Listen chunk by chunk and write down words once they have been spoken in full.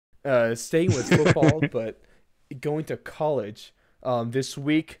Staying with football, but going to college. This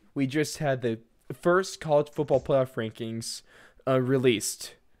week we just had the first college football playoff rankings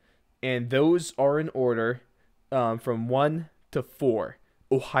released, and those are in order from 1 to 4: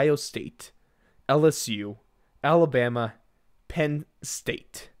 Ohio State, LSU, Alabama, Penn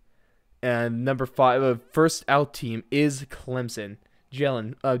State. And number 5, first out team is Clemson.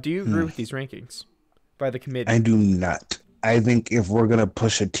 Jalen, do you agree with these rankings by the committee? I do not. I think if we're gonna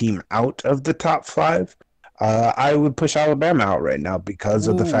push a team out of the top five, I would push Alabama out right now because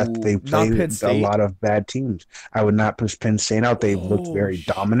of the fact that Ooh, they not Penn played a State. lot of bad teams. I would not push Penn State out. They've looked Oh very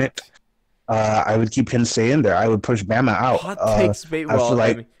dominant. shit! I would keep Penn State in there. I would push Bama out. Hot takes, mate. I feel Well,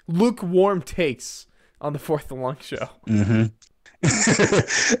 I like mean, lukewarm takes on the Fourth and Long show. hmm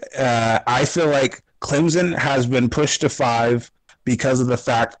I feel like Clemson has been pushed to five because of the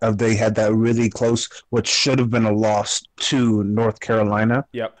fact of they had that really close, which should have been a loss to North Carolina.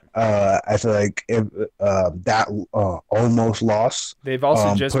 Yep. I feel like if, that almost loss They've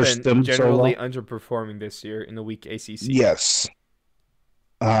also just pushed been them so generally low. underperforming this year in the weak ACC. Yes,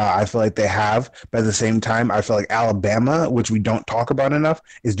 I feel like they have, but at the same time, I feel like Alabama, which we don't talk about enough,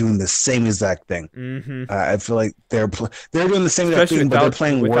 is doing the same exact thing. Mm-hmm. I feel like they're doing the same exact Especially thing, but they're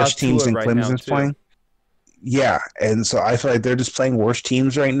playing worse without teams Tua than right now Clemson's too. playing. Yeah, and so I feel like they're just playing worse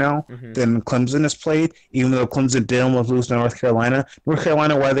teams right now Mm-hmm. than Clemson has played, even though Clemson did almost lose to North Carolina. North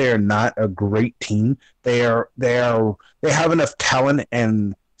Carolina, while they are not a great team, they have enough talent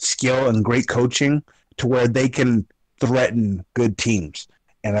and skill and great coaching to where they can threaten good teams.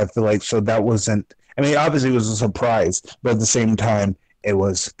 And I feel like so that wasn't. I mean, obviously it was a surprise, but at the same time,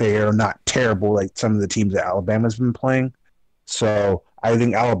 they are not terrible like some of the teams that Alabama's been playing. So I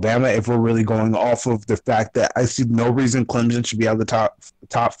think Alabama, if we're really going off of the fact that I see no reason Clemson should be out of the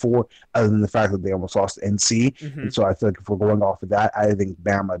top four, other than the fact that they almost lost to NC. Mm-hmm. And so I feel like if we're going off of that, I think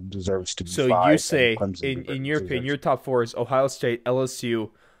Bama deserves to be So you five, and say Clemson in your opinion, deserves. your top four is Ohio State,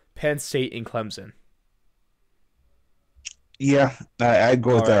 LSU, Penn State, and Clemson. Yeah, I'd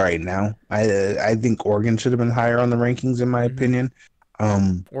go All with that right. right now. I think Oregon should have been higher on the rankings, in my Mm-hmm. opinion.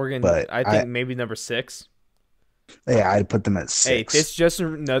 Oregon, But I think maybe number 6. yeah, I'd put them at Hey, this is six. just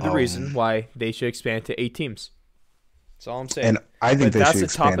another reason Um, why they should expand to 8 teams. That's all I'm saying. and I think But they that's should a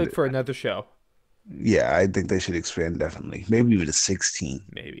expand topic it. for another show, Yeah, I think they should expand definitely. Maybe even to 16.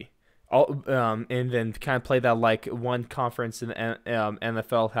 maybe. And then kind of play that like one conference in the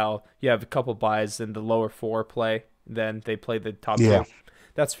NFL, how you have a couple buys and the lower 4 play, then they play the top Yeah, 2.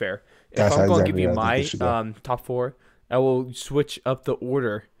 That's fair. If that's I'm how going to give exactly you how I think it my should go. top 4, I will switch up the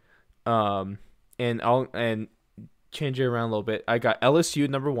order, and change it around a little bit. I got LSU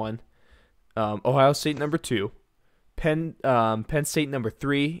number 1, Ohio State number 2, Penn State number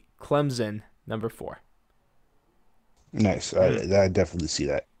 3, Clemson number 4. Nice. Mhm. I definitely see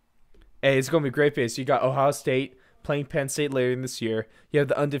that. Hey, it's gonna be great because you got Ohio State playing Penn State later in this year. You have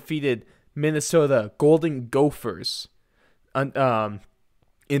the undefeated Minnesota Golden Gophers, un,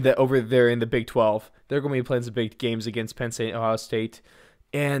 in the over there in the Big 12. They're gonna be playing some big games against Penn State and Ohio State,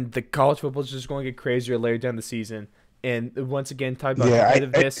 and the college football is just going to get crazier later down the season. And once again, talking about Yeah,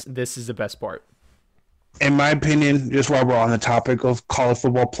 competitiveness, this is the best part. in my opinion, just while we're on the topic of college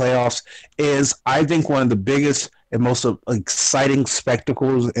football playoffs, is I think one of the biggest and most exciting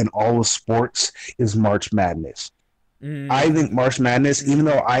spectacles in all of sports is March Madness. I Mm-hmm. think March Madness, even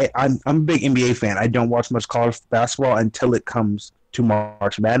though I'm a big NBA fan, I don't watch much college basketball until it comes to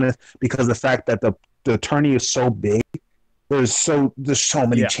March Madness because the fact that the tourney is so big, there's so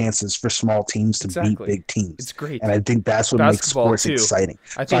many Yeah, chances for small teams to beat exactly. big teams, It's and great. I think that's what makes Basketball sports too. exciting.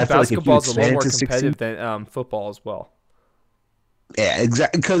 I So I think feel like if you basketball is a little expand it more to competitive 16, than football as well. yeah,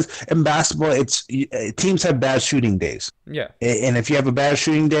 exactly. Because in basketball, teams have bad shooting days, Yeah. and if you have a bad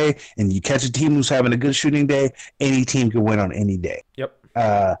shooting day and you catch a team who's having a good shooting day, any team can win on any day. Yep.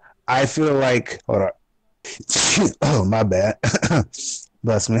 Uh, I feel like hold on. Oh, my bad.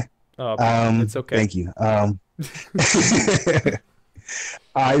 Bless me. It's okay. Thank you.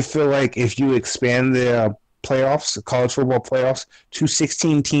 I feel like if you expand the playoffs, college football playoffs, to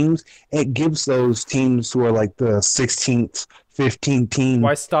 16 teams, it gives those teams who are like the 16th, 15th team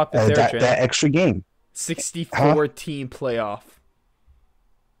Why stop it there, that Jen? extra game. Huh? 64 team playoff.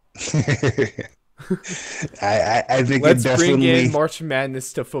 I think it Let's bring definitely. in March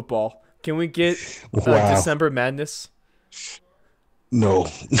Madness to football. Can we get Wow. December Madness? No.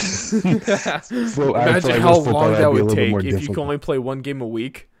 I feel Imagine like how with football long that that'd be a would little bit take more if you can difficult. only play one game a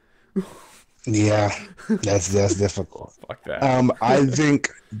week. Yeah, that's difficult. Fuck that. I think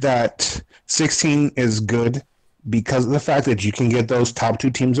that 16 is good because of the fact that you can get those top two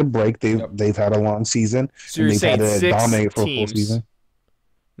teams a break. Yep. They've had a long season So and you're they've had saying to six dominate for a full teams, season.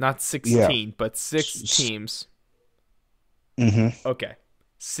 Not Yeah. 16, but six teams. Mm-hmm. Okay.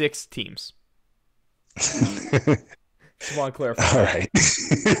 6 teams. Just want to clarify All that. right.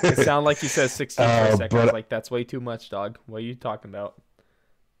 It sounded like you said 16 for a second. I was But like, that's way too much, dog. What are you talking about?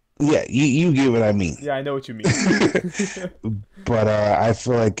 yeah, you get what I mean. Yeah, I know what you mean. But I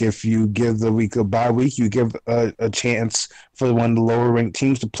feel like if you give the week a bye week, you give a chance for one of the lower ranked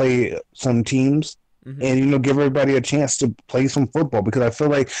teams to play some teams, Mhm. and give everybody a chance to play some football. Because I feel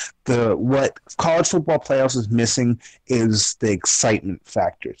like what college football playoffs is missing is the excitement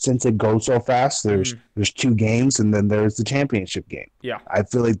factor. Since it goes so fast, there's 2 games, and then there's the championship game. Yeah. I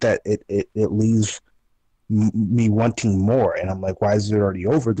feel like that it leaves me wanting more, and I'm like, why is it already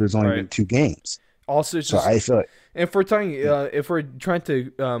over? There's only been Right. 2 games, Also, it's so just I feel like if we're talking, if we're trying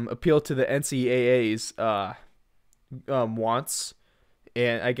to appeal to the NCAA's wants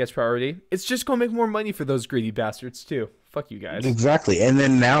and I guess priority, it's just gonna make more money for those greedy bastards too. Fuck you guys. exactly. And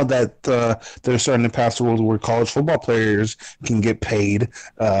then now that they're starting to pass rules where college football players can get paid, It's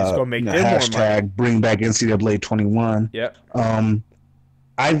gonna make them more money. hashtag bring back NCAA 21. Yep.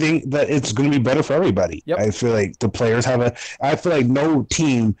 I think that it's going to be better for everybody. Yep. I feel like the players I feel like no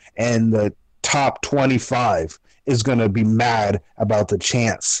team in the top 25 is going to be mad about the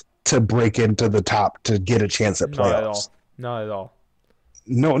chance to break into the top to get a chance at playoffs. Not at all. Not at all.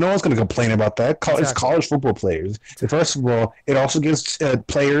 No one's going to complain about that. It's Exactly. college football players. And first of all, it also gives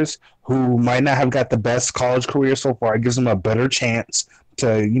players who might not have got the best college career so far, it gives them a better chance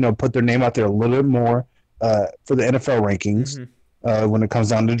to put their name out there a little bit more for the NFL rankings. Mhm. When it comes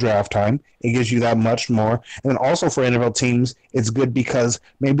down to draft time, it gives you that much more. And then also for NFL teams, it's good because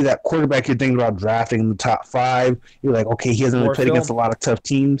maybe that quarterback you're thinking about drafting in the top 5, you're like, okay, he hasn't More really played film. against a lot of tough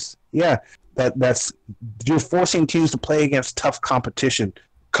teams. Yeah, that's you're forcing teams to play against tough competition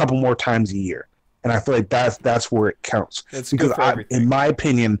a couple more times a year. And I feel like that's where it counts. It's Because good for everything. in my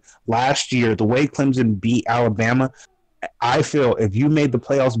opinion, last year, the way Clemson beat Alabama, I feel if you made the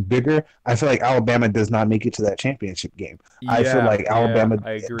playoffs bigger, I feel like Alabama does not make it to that championship game. I feel like Alabama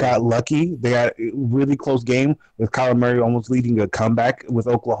I agree. got lucky. They had a really close game with Kyler Murray almost leading a comeback with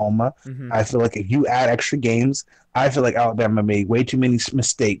Oklahoma. Mhm. I feel like if you add extra games, I feel like Alabama made way too many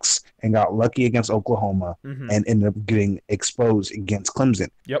mistakes and got lucky against Oklahoma Mhm. and ended up getting exposed against Clemson.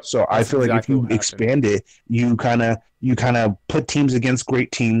 Yep. So I That's feel like exactly if you what happened. expand it, you kind of put teams against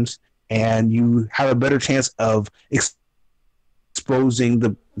great teams, and you have a better chance of exposing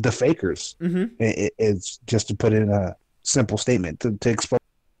the fakers. Mhm. It's just to put in a simple statement to expose.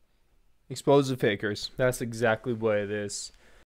 Expose the fakers. That's exactly what it is.